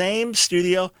the same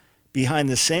studio, behind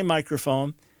the same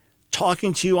microphone,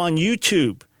 talking to you on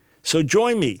YouTube. So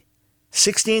join me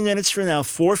 16 minutes from now,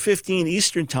 4:15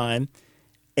 Eastern Time,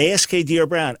 Ask Dr.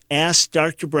 Brown. Ask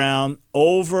Dr. Brown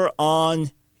over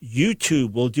on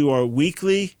YouTube. We'll do our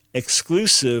weekly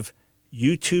exclusive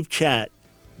YouTube chat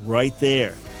right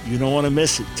there. You don't want to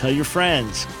miss it. Tell your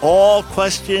friends. All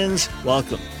questions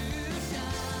welcome.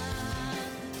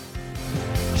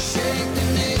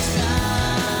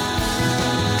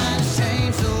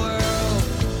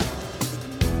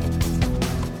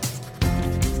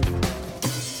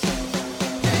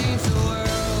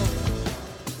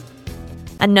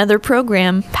 Another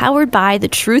program powered by the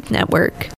Truth Network.